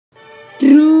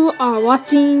are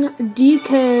watching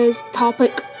DK's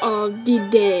topic of the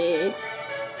day.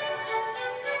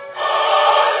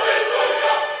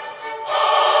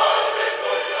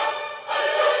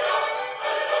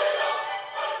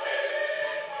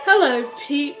 Hello,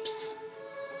 peeps.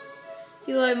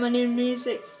 You like my new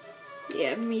music?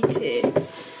 Yeah, me too.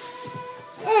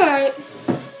 Alright,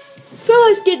 so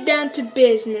let's get down to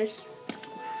business.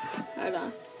 Hold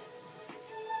on.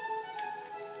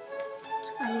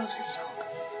 I love this song.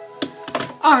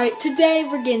 Alright, today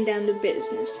we're getting down to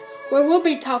business, where we'll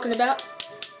be talking about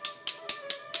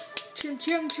Chim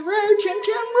Chim Chiroo, Chim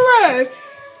Chim Chiroo,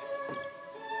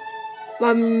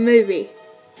 my movie,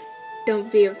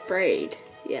 Don't Be Afraid.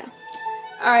 Yeah.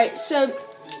 Alright, so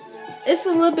it's a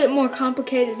little bit more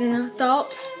complicated than I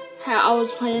thought, how I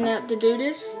was planning out to do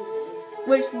this,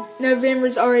 which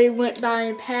November's already went by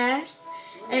and passed.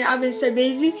 And I've been so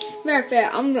busy. Matter of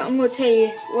fact, I'm going to tell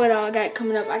you what I got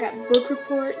coming up. I got book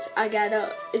reports. I got,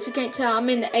 if you can't tell, I'm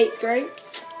in the 8th grade.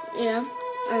 Yeah.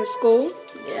 School.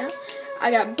 Yeah.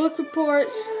 I got book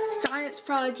reports, science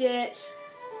projects,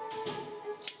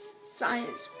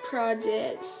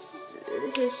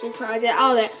 history project,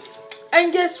 all that.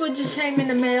 And guess what just came in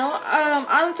the mail?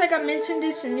 I don't think I mentioned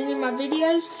this in any of my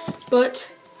videos,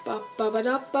 but I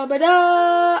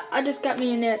just got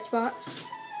me an Xbox.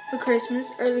 For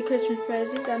Christmas, early Christmas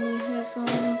present. Got me a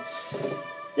headphone.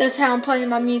 That's how I'm playing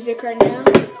my music right now.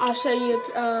 I'll show you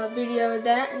a video of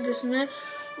that in just a minute.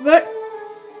 But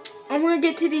I'm gonna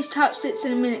get to these top 6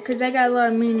 in a minute because they got a lot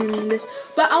of meaning in this.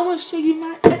 But I want to show you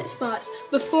my Xbox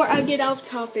before I get off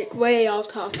topic, way off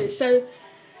topic. So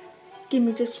give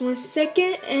me just 1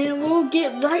 second and we'll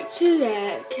get right to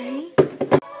that. Okay.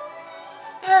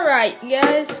 All right,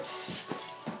 guys.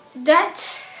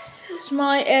 That's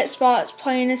my Xbox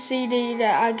playing a CD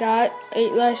that I got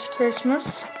last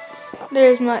Christmas.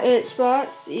 There's my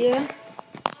Xbox, yeah.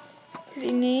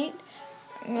 Pretty neat.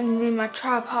 I'm going to move my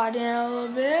tripod in a little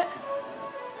bit.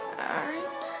 Alright.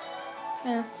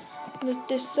 Now, lift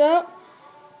this up.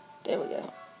 There we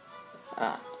go.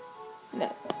 No.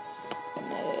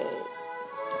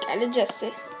 Gotta adjust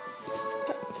it.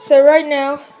 So right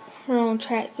now, we're on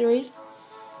track 3.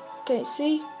 Okay,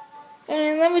 see?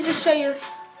 And let me just show you a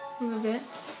little bit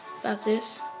about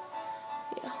this.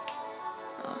 Yeah.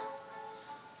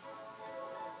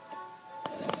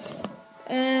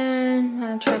 And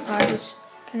my tripod just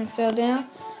kind of fell down.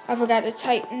 I forgot to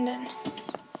tighten it.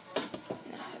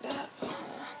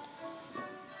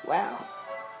 Wow.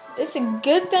 It's a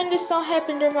good thing this don't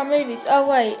happen during my movies. Oh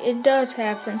wait, it does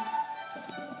happen.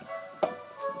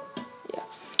 Yeah.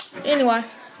 Anyway.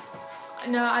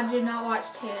 No, I did not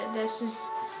watch Ted. That's just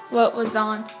what was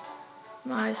on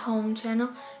my home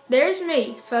channel. There's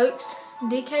me, folks.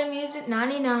 DK Music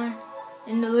 99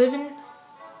 in the living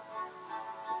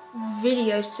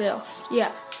video self.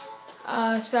 Yeah.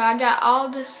 So I got all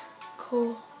this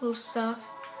cool little stuff.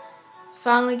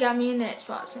 Finally got me an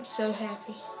Xbox. I'm so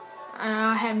happy.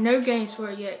 I have no games for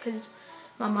it yet because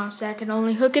my mom said I can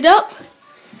only hook it up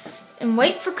and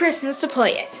wait for Christmas to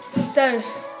play it. So,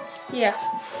 yeah.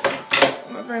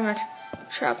 I'm gonna bring my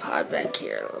tripod back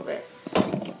here a little bit.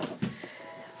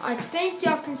 I think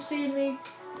y'all can see me.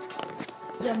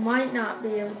 You might not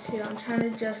be able to. I'm trying to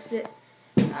adjust it.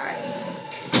 Alright.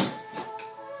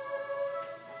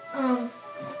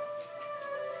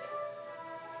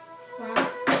 Wow,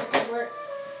 that could work.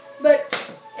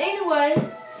 But anyway,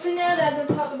 so now that I've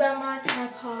been talking about my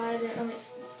tripod,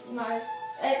 my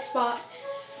Xbox,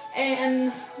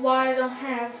 and why I don't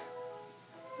have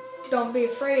Don't Be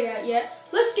Afraid out yet,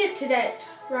 let's get to that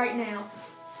right now.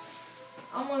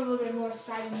 I want a little bit more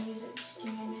exciting music. Just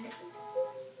give me a minute.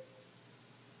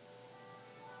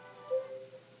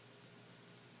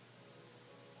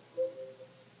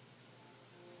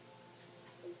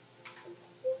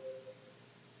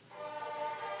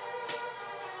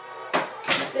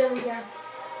 There we go.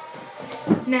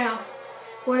 Now,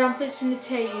 what I'm fixing to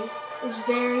tell you is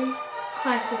very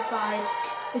classified.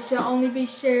 It shall only be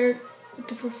shared with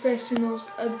the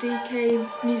professionals of DK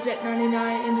Music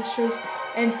 99 Industries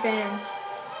and fans.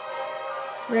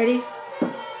 Ready?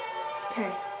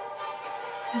 Okay.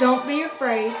 Don't be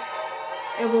afraid.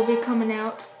 It will be coming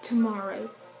out tomorrow,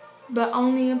 but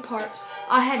only in parts.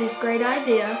 I had this great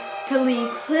idea to leave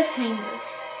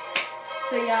cliffhangers,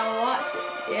 so y'all watch it.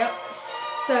 Yep.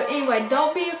 So anyway,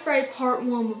 Don't Be Afraid Part 1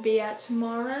 will be out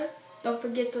tomorrow. Don't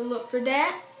forget to look for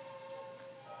that.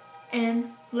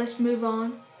 And let's move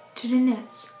on to the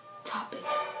next topic.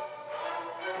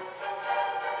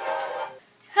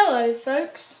 Hello,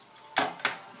 folks.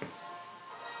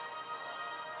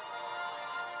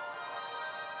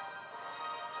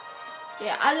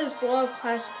 Yeah, I just love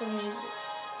classical music.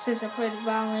 since I play the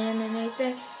violin and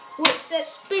everything. Which,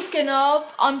 speaking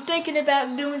of, I'm thinking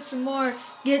about doing some more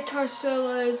guitar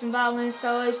solos and violin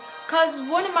solos. Because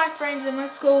one of my friends in my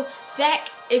school, Zach,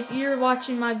 if you're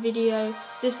watching my video,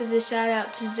 this is a shout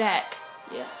out to Zach.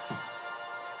 Yeah.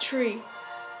 Tree.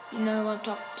 You know who I'm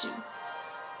talking to.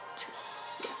 Tree.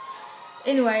 Yeah.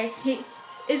 Anyway,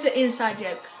 it's an inside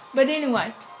joke. But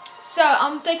anyway, so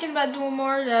I'm thinking about doing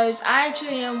more of those. I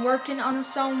actually am working on a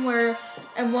song where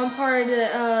in one part of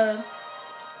the,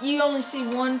 you only see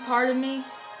one part of me,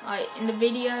 like in the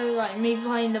video, like me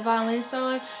playing the violin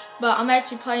solo, but I'm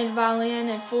actually playing the violin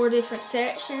in 4 different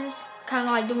sections, kind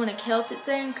of like doing a Celtic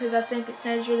thing, because I think it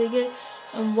sounds really good.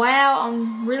 And wow,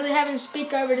 I'm really having to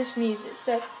speak over this music,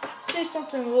 so let's do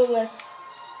something a little less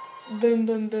boom,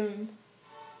 boom, boom.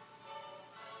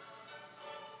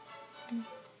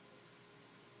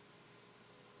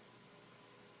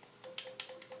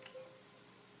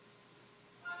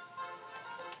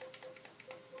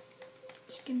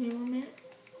 Just give me 1 minute.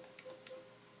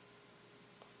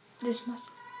 This must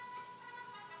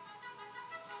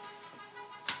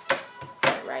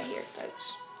right here,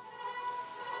 folks.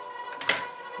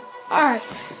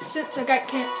 Alright, since I got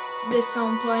this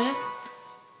song playing.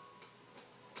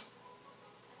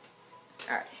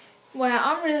 Alright. Well,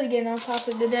 I'm really getting on top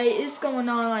of the day. It's going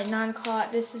on like 9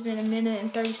 o'clock. This has been a minute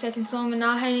and 30 seconds long, and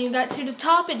I haven't even got to the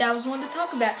topic that I was wanting to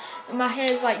talk about. And my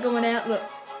head's like going out. Look,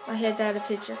 my head's out of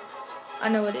picture. I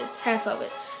know it is. Half of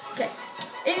it. Okay.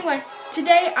 Anyway,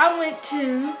 today I went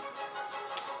to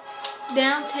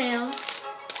downtown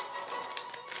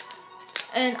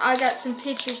and I got some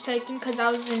pictures taken because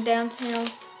I was in downtown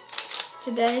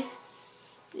today.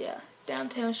 Yeah,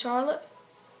 downtown Charlotte.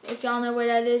 If y'all know where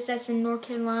that is, that's in North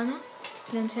Carolina.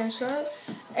 Downtown Charlotte.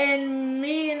 And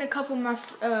me and a couple of my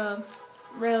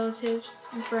relatives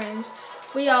and friends,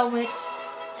 we all went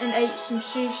and ate some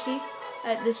sushi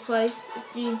at this place.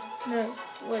 If you know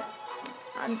what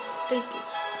I think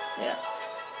is, yeah.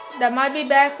 That might be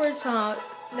backwards, huh?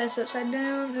 That's upside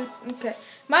down. Okay,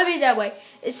 might be that way.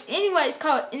 Anyway. It's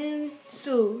called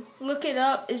Insu. Look it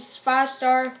up. It's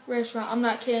 5-star restaurant. I'm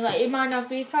not kidding. Like, it might not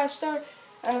be 5-star.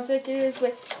 I don't think it is,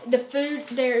 but the food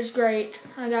there is great.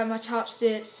 I got my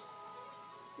chopsticks.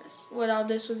 That's what all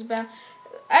this was about.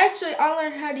 Actually, I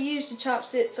learned how to use the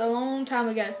chopsticks a long time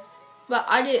ago, but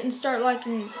I didn't start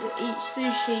liking to eat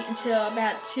sushi until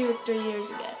about 2 or 3 years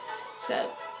ago.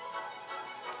 So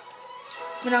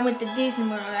when I went to Disney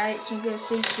World, I ate some good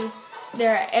sushi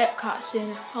there at Epcot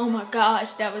Center. Oh my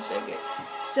gosh, that was so good.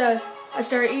 So I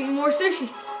started eating more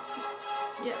sushi.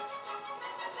 Yeah,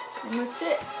 pretty much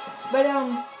it. But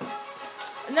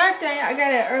another thing, I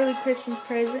got an early Christmas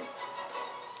present.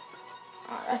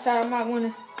 I thought I might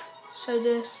want to show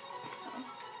this.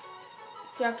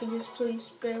 If y'all could just please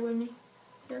bear with me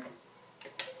here.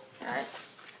 Alright,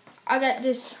 I got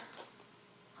this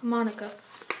harmonica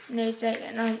and everything,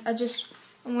 and I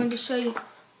wanted to show you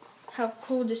how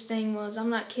cool this thing was. I'm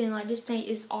not kidding, like, this thing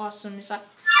is awesome. It's like,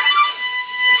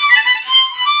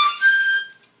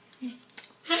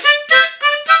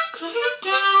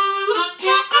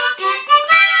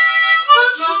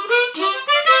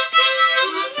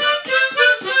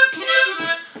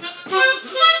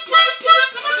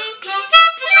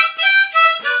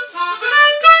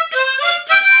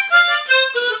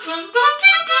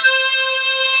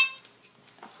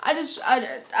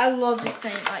 I love this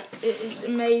thing. Like, it is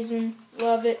amazing.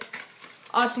 Love it.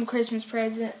 Awesome Christmas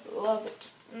present. Love it.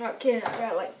 I'm not kidding. I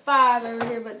got like 5 over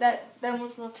here, but that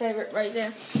one's my favorite right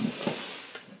there.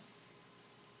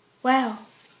 Wow.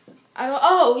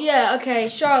 Oh yeah. Okay.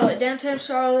 Charlotte, downtown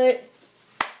Charlotte,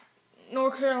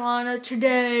 North Carolina.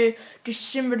 Today,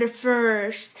 December the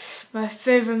 1st. My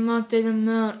favorite month of the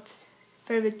month.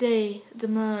 Favorite day of the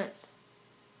month.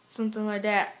 Something like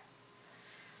that.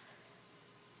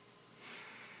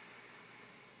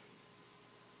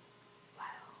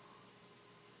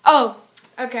 Oh,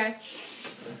 okay.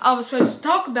 I was supposed to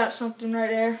talk about something right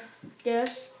there, I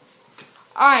guess.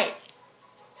 Alright.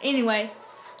 Anyway,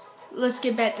 let's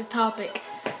get back to topic.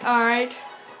 Alright.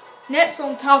 Next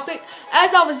on topic,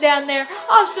 as I was down there,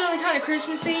 I was feeling kind of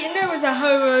Christmassy, and there was a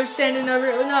hobo standing over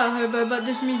it. Well, not a hobo, but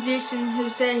this musician who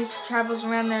said he travels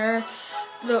around the earth.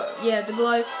 The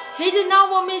globe. He did not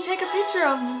want me to take a picture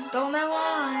of him. Don't know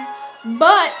why.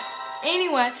 But,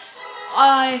 anyway,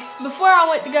 before I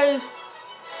went to go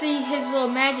see his little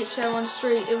magic show on the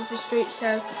street, it was a street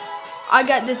show, I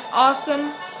got this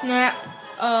awesome snap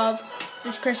of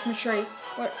this Christmas tree.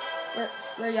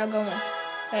 Where y'all going?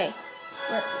 Hey,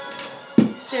 where?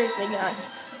 Seriously, guys.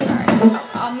 Alright,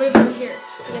 I'll move over here.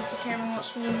 I guess the camera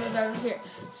wants me to move over here.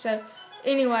 So,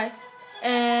 anyway,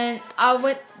 and I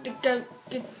went to go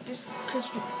get this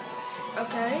Christmas.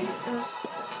 Okay.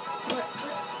 What?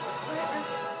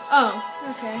 Oh,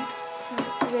 okay.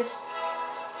 I guess.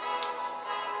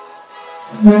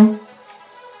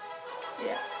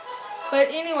 Yeah. But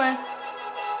anyway,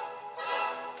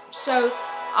 so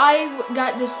I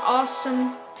got this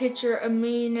awesome picture of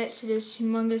me next to this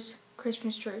humongous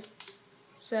Christmas tree.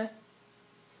 So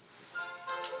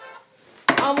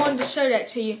I wanted to show that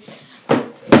to you.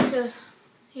 So,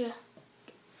 yeah.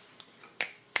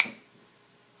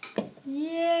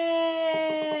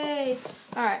 Yay!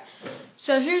 Alright,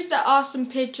 so here's the awesome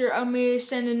picture of me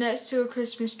standing next to a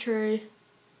Christmas tree.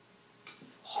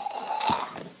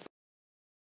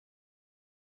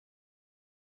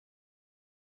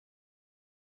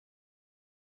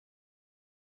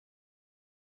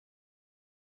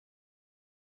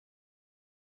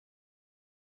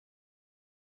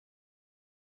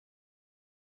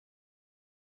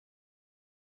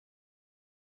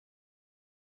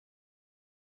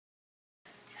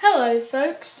 Hello,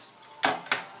 folks.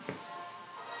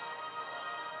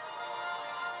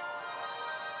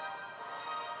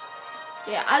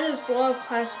 Yeah, I just love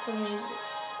classical music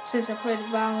since I play the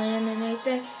violin and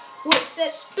everything. Which,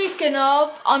 speaking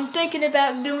of, I'm thinking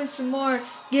about doing some more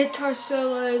guitar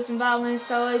solos and violin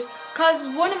solos.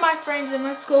 Because one of my friends in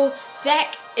my school,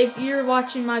 Zach, if you're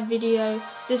watching my video,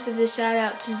 this is a shout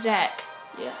out to Zach.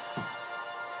 Yeah.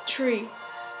 Tree.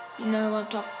 You know what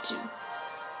I'm talking to. Yeah.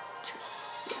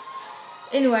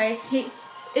 Anyway,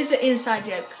 it's an inside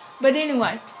joke. But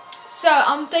anyway. So,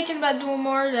 I'm thinking about doing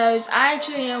more of those. I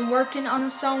actually am working on a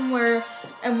song where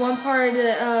in one part of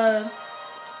the,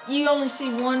 you only see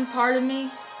one part of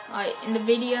me, like in the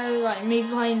video, like me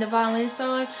playing the violin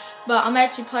solo. But I'm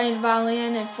actually playing the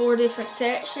violin in 4 different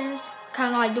sections,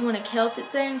 kind of like doing a Celtic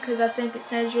thing, because I think it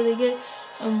sounds really good.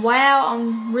 And wow,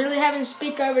 I'm really having to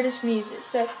speak over this music.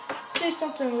 So, let's do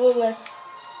something a little less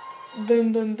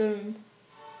boom, boom, boom.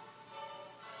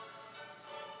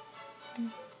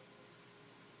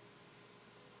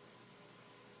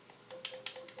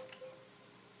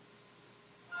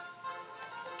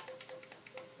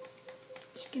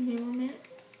 Just give me 1 minute.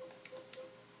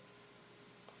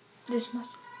 This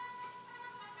must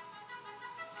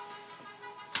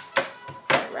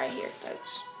right here,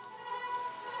 folks.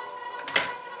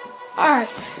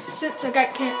 Alright, since I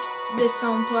got this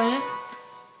song playing.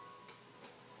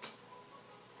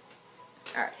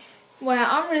 Alright. Well,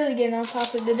 I'm really getting on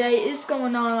top of today. It's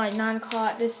going on like 9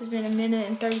 o'clock. This has been 1 minute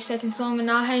and 30 seconds long,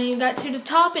 and I haven't even got to the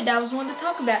topic that I was wanting to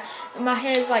talk about. And my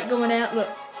head's like going out. Look,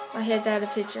 my head's out of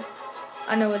the picture.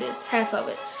 I know it is. Half of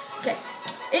it. Okay.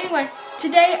 Anyway,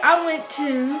 today I went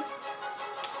to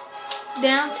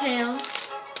downtown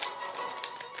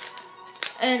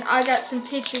and I got some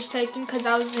pictures taken because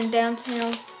I was in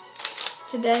downtown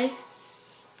today.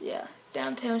 Yeah,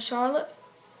 downtown Charlotte.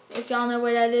 If y'all know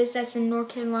where that is, that's in North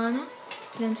Carolina.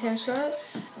 Downtown Charlotte.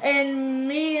 And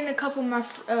me and a couple of my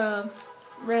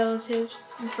relatives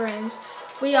and friends,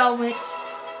 we all went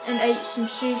and ate some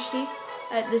sushi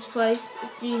at this place.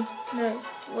 If you know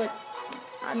what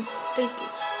I think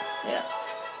is, yeah.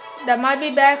 That might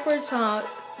be backwards, huh?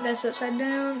 That's upside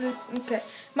down. Okay,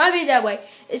 might be that way.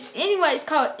 It's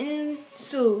called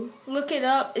Insu. Look it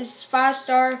up. It's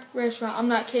 5-star restaurant. I'm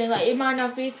not kidding. Like, it might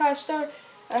not be 5-star.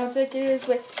 I don't think it is,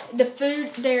 but the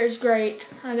food there is great.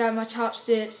 I got my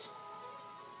chopsticks.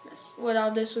 That's what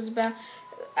all this was about.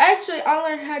 Actually, I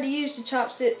learned how to use the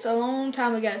chopsticks a long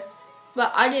time ago,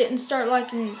 but I didn't start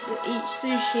liking to eat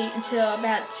sushi until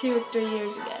about 2 or 3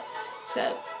 years ago.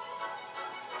 So,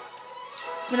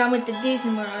 when I went to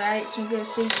Disney World, I ate some good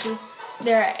sushi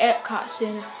there at Epcot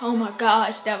Center. Oh my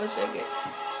gosh, that was so good.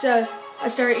 So, I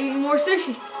started eating more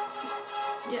sushi.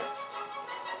 Yeah,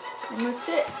 that's pretty much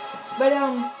it. But,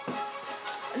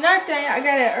 another thing, I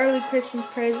got an early Christmas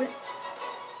present.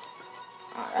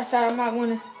 I thought I might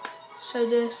want to show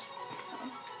this.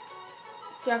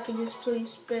 If y'all could just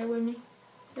please bear with me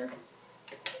here.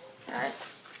 Alright.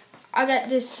 I got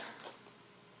this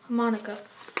harmonica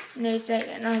and everything,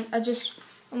 and I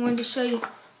wanted to show you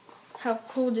how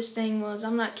cool this thing was.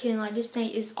 I'm not kidding, like, this thing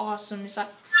is awesome. It's like,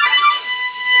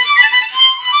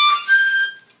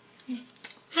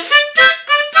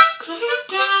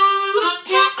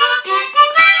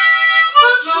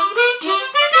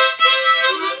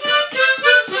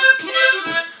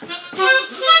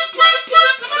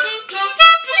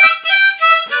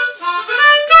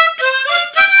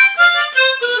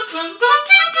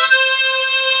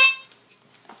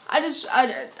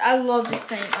 I love this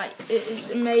thing. Like, it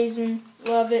is amazing.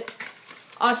 Love it.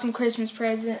 Awesome Christmas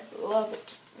present. Love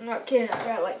it. I'm not kidding. I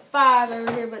got like 5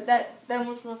 over here, but that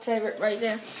was my favorite right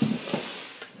there.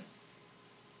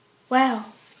 Wow.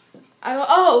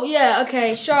 Oh yeah,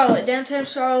 okay, Charlotte, downtown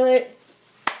Charlotte,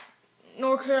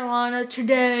 North Carolina.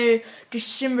 Today,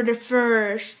 December the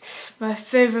 1st, my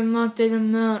favorite month of the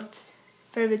month,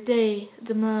 favorite day of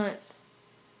the month,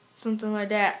 something like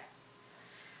that.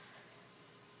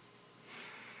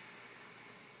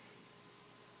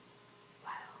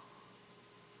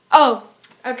 Oh,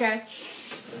 okay.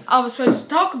 I was supposed to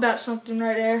talk about something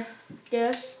right there.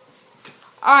 Yes.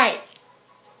 Alright.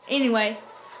 Anyway,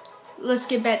 let's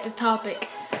get back to topic.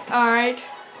 Alright.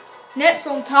 Next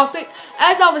on topic.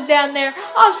 As I was down there,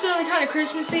 I was feeling kind of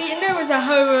Christmassy, and there was a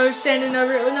hobo standing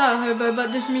over it. Well, not a hobo,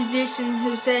 but this musician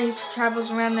who said he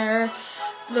travels around the earth.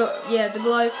 The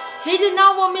globe. He did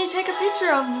not want me to take a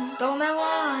picture of him. Don't know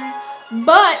why.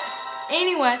 But,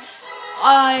 anyway,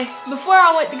 before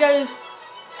I went to go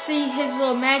see his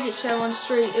little magic show on the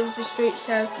street, it was a street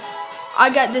show, I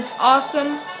got this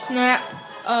awesome snap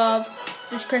of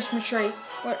this Christmas tree.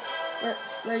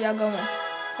 Where y'all going?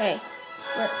 Hey,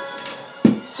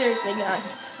 seriously,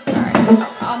 guys. Alright,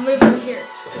 I'll move over here.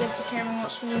 I guess the camera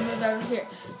wants me to move over here.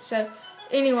 So,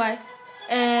 anyway,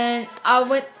 and I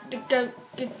went to go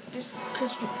get this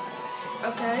Christmas.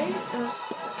 Okay,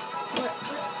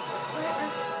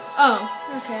 oh,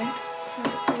 okay.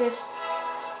 I guess.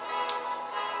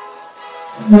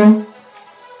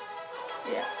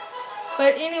 Yeah.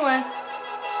 But anyway,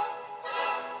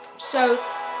 so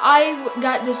I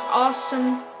got this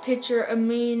awesome picture of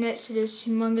me next to this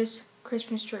humongous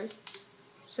Christmas tree.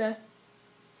 So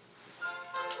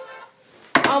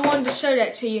I wanted to show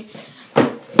that to you.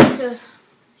 So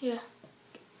yeah.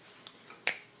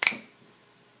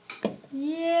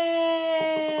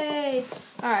 Yay!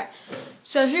 Alright.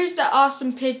 So here's the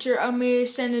awesome picture of me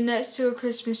standing next to a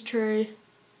Christmas tree.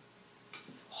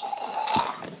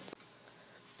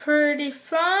 Pretty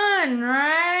fun,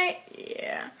 right?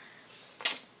 Yeah.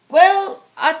 Well,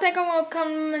 I think I'm going to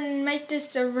come and make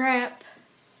this a wrap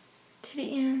to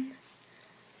the end,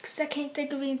 because I can't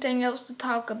think of anything else to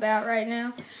talk about right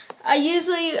now. I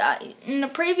usually, in the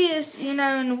previous, in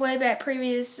the way back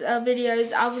previous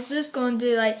videos, I was just going to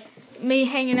do, like, me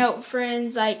hanging out with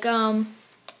friends, like,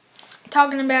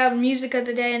 talking about music of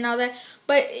the day and all that.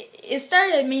 But it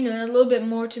started meaning a little bit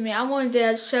more to me. I wanted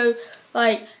to show,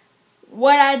 like,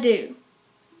 what I do,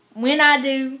 when I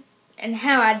do, and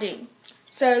how I do.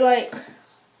 So, like,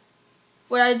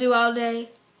 what I do all day,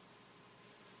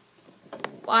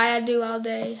 why I do all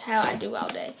day, how I do all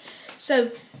day. So,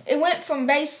 it went from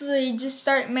basically just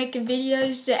start making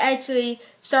videos to actually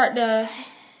start to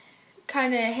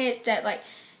kind of hit that, like,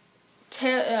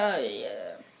 let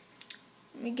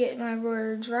me get my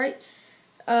words right.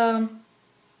 Tell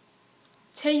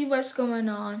you what's going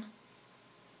on.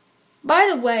 By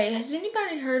the way, has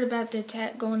anybody heard about the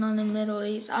attack going on in the Middle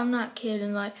East? I'm not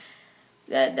kidding. Like,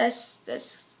 that's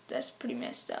pretty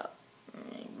messed up. I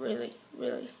mean, really.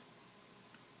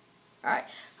 Alright,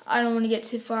 I don't want to get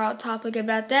too far off topic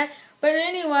about that. But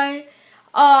anyway,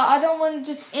 I don't want to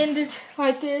just end it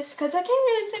like this, because I can't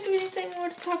really think of anything more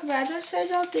to talk about. I just showed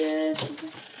y'all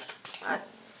this.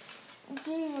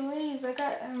 Gee Louise,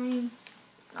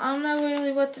 I don't know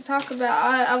really what to talk about.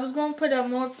 I was going to put up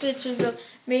more pictures of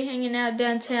me hanging out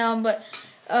downtown, but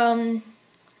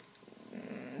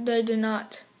they did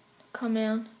not come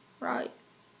in right.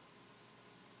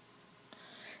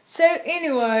 So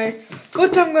anyway,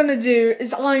 what I'm going to do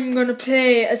is I'm going to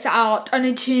play us out on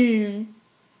a tune.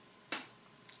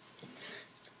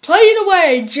 Play it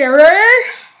away, Jerry!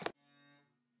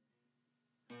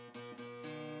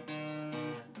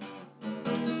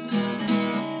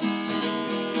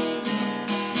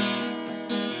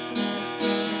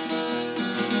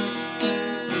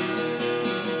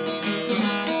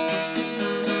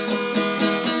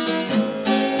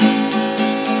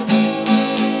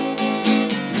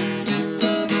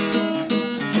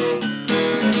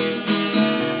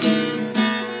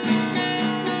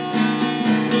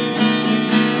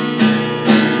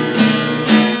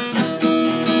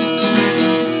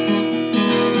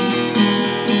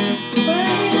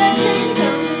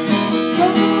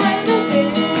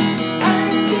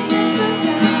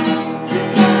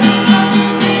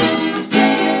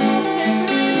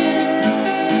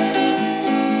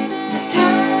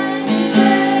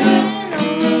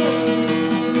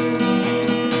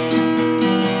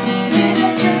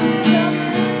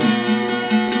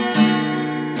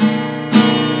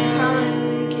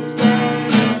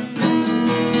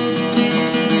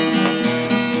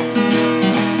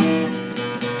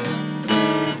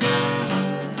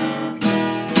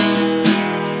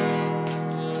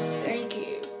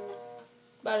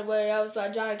 By the way, that was by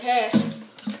Johnny Cash.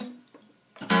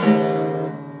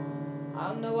 I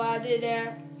don't know why I did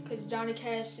that, because Johnny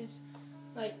Cash is,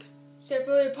 like,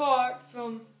 separately apart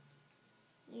from,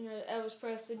 Elvis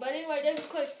Presley. But anyway, they was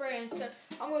close friends, so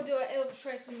I'm going to do an Elvis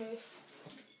Presley move.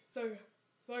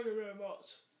 Thank you very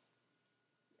much.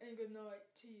 And good night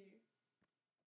to you.